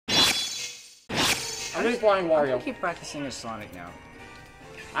I'm just flying Wario. I'm gonna keep practicing as Sonic now.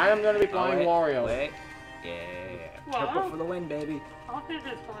 I am gonna be flying Wario. Wait. Yeah. Purple for the win, baby. I'll take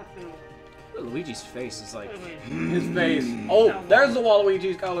this one. Luigi's face is like... His face. Oh, there's the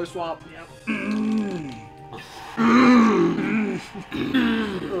Waluigi's color swap. Yep.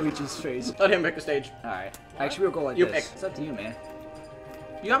 Luigi's face. Let him pick the stage. Alright. Actually, we'll go like You this. pick. It's up to you, man.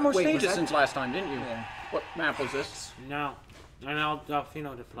 You got more Wait, was stages that- since last time, didn't you? Yeah. What map was this? No. And I'll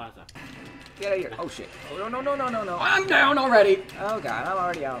Delfino de Plaza. Get out of here. Oh, shit. Oh, no. I'm down already. Oh, God. I'm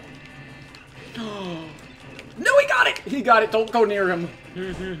already out. No, he got it. He got it. Don't go near him.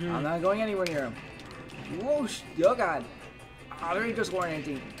 I'm not going anywhere near him. Whoa, oh, God. Oh, there he goes,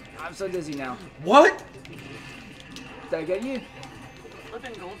 anything. I'm so dizzy now. What? Did I get you?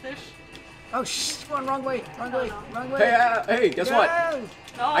 Flipping goldfish? Oh, shh. Run, wrong way. Wrong way. Wrong way. Hey, guess what? Yes!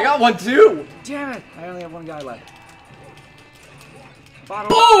 No. I got one too. Damn it. I only have one guy left. Bottle.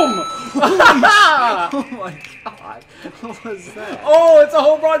 Boom! Oh my God. What was that? Oh, it's a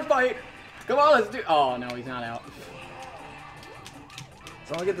home run fight. Come on, let's do. Oh no, he's not out.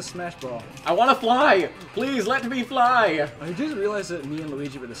 So I'll get the smash ball. I want to fly. Please let me fly. I just realized that me and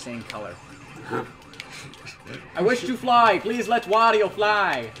Luigi were the same color. I wish to fly. Please let Wario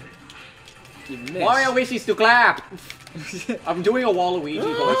fly. You missed. Wario wishes to clap. I'm doing a Waluigi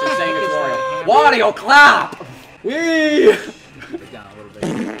voice and saying it's Wario. Wario clap. Wee. Get down a little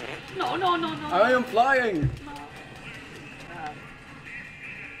bit. No. I am flying.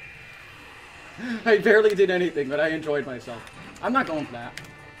 I barely did anything, but I enjoyed myself. I'm not going for that.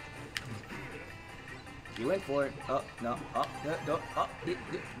 You went for it. Oh, no. Oh, no. Oh,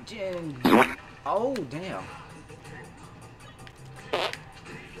 Jin. Oh, damn.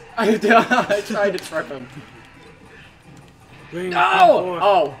 I tried to trip him. Bring No!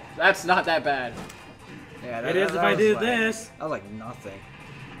 Oh, that's not that bad. Yeah, It is if I was do like- this. That was like nothing.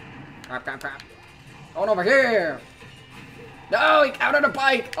 Crap. Going over here. No, he counted a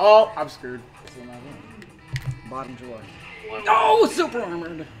bike. Oh, I'm screwed. Bottom drawer. Oh, super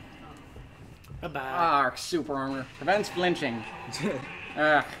armored. Bye-bye. Ah, super armor. Prevents flinching.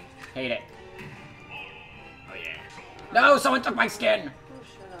 Ugh, hate it. Oh, yeah. No, someone took my skin.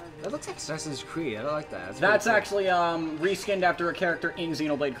 That looks like Assassin's Creed. I like that. That's pretty actually reskinned after a character in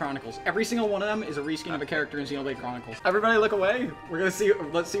Xenoblade Chronicles. Every single one of them is a reskin of a character in Xenoblade Chronicles. Everybody look away. We're gonna see,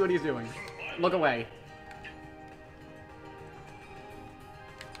 let's see what he's doing. Look away.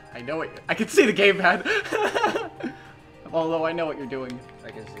 I know it. I can see the gamepad. Although I know what you're doing. cool.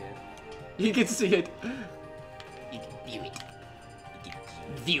 I can see it. You can see it. You can view it. You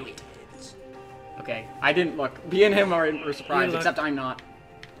can view it. Okay, I didn't look. Me and him are surprised, look. except I'm not.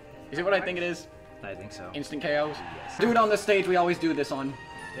 Is it what I think it is? I think so. Instant KOs? Yes. Do it on the stage we always do this on.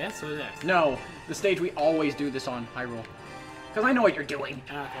 Yes, what is that? No, the stage we always do this on, Hyrule. Because I know what you're doing.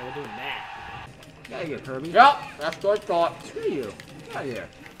 Okay, we're doing that. Get out of here, Kirby. Yep, that's what I thought. Screw you. Get out of here.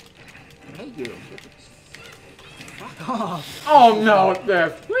 I hate you. Fuck off. Oh no, it's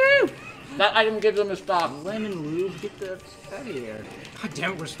this. Woo! That item gives them a stop. Lemon Lube, get the out of here. God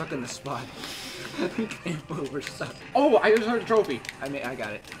damn it, we're stuck in the spot. We can't move, we're stuck. Oh, I just heard a trophy. I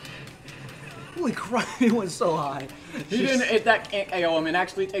got it. Holy crap, it went so high. He didn't hit that can't KO him. It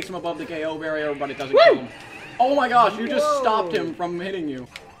actually takes him above the KO barrier, but it doesn't kill him. Oh my gosh, you just stopped him from hitting you.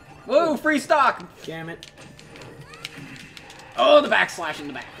 Whoa, free stock! Damn it. Oh, the backslash in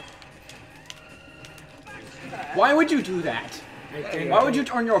the back. Why would you do that? Why would you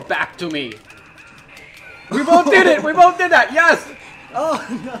turn your back to me? We both did it! We both did that! Yes! Oh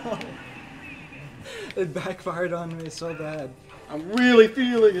no! It backfired on me so bad. I'm really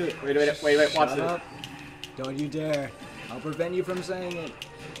feeling it. Wait, watch Shut this. up. Don't you dare. I'll prevent you from saying it.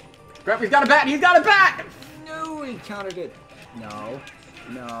 Crap, he's got a bat! He's got a bat! No, he countered it. No.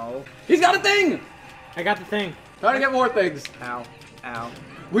 No. He's got a thing! I got the thing. Try to get more things. Ow. Ow.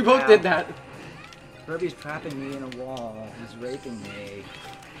 We both Ow. did that. Kirby's trapping me in a wall. He's raping me.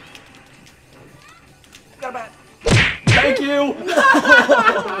 Got a bat. Thank you!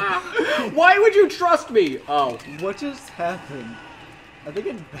 Why would you trust me? Oh. What just happened? I think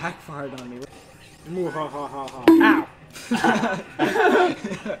it backfired on me. Ow.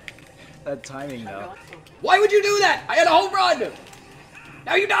 That timing though. Why would you do that? I had a home run!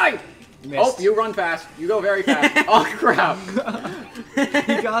 Now you die! Missed. Oh, you run fast. You go very fast. Oh, crap.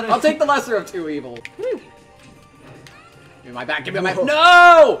 You got it. I'll take the lesser of two evils. Woo. Give me my back. Give me my...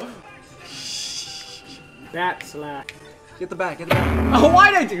 No! Bat slash. Get the bat. Get the bat. Oh,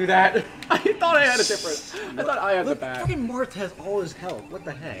 why'd I do that? I thought I had a different... I thought I had the Look, bat. fucking Marth has all his health. What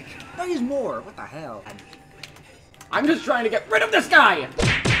the heck? No, he's more. What the hell? I'm just trying to get rid of this guy!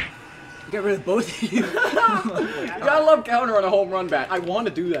 Get rid of both of you. You gotta love counter on a home run bat. I want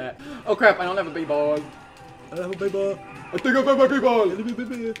to do that. Oh crap, I don't have a b-ball. I have a baseball. I think I found my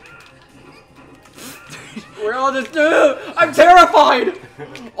b-ball. We're all just... I'm terrified!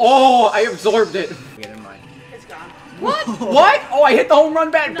 Oh, I absorbed it. Okay, never mind. It's gone. What? What? Oh, I hit the home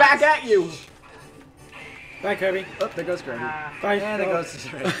run bat back at you. Bye, Kirby. Oh, there goes Kirby. Bye. And there Phil. goes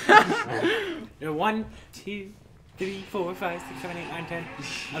Trey. 1, 2, 3, 4, 5, 6, 7, 8, 9, 10.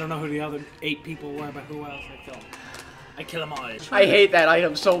 I don't know who the other 8 people were, but who else I killed. I kill them all. I hate that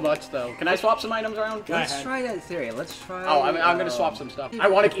item so much, though. Can I swap some items around? Go Let's ahead. try that theory. Let's try. Oh, I'm gonna swap some stuff. I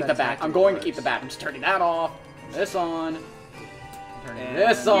want to keep the bat. I'm going to keep the bat. I'm just turning that off. This on. Turning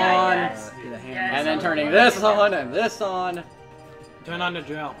this on. yes. And then turning this on and this on. Turn on the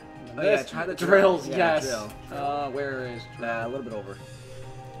drill. Oh, yeah, This try the drills, drill. Yeah, yes. drill. Where is A little bit over.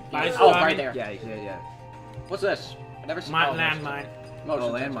 Bye, Oh, Stormy. right there. Yeah. What's this? I never seen My oh, landmine. motion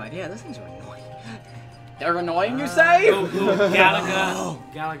Oh, sensor. landmine. Yeah, those things are annoying. They're annoying, you say? Ooh, Galaga.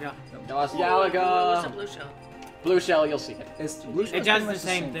 Galaga. Lost What's a Galaga. blue shell? Blue Shell, you'll see it. It's blue It does the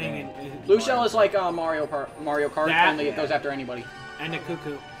same thing. Blue Shell is like Mario Kart, That- only it goes after anybody. And the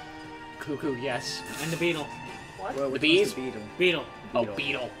cuckoo. Cuckoo, yes. And the beetle. What? Well, The which bees? one's the beetle? Beetle. Oh,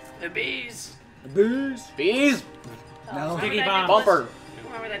 beetle. The bees. The bees. Bees? Oh, No. remember Sticky that bomb. Nicolas- Bumper.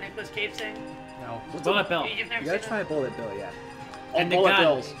 Remember that Nicolas Cage thing? No. Bullet bill. You've never You gotta seen try that? Bullet Bill, yeah. Oh, And the bullet gun.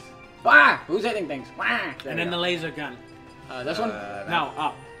 bills. Ah! Who's hitting things? Wah! And then the laser gun. This one? No,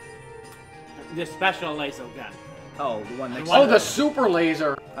 up. The special laser gun. Oh, the one next Oh, to the it. super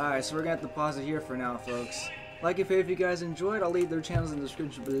laser. Alright, so we're gonna have to pause it here for now, folks. Like and favorite if you guys enjoyed. I'll leave their channels in the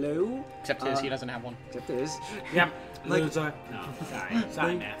description below. Except his, he doesn't have one. Except his. Yep. Like- Loser. No, sorry.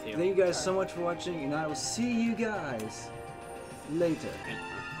 Sorry, Matthew. Thank you guys so much for watching, and I will see you guys later.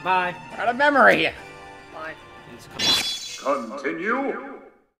 Bye. Out of memory. Bye. It's Continue.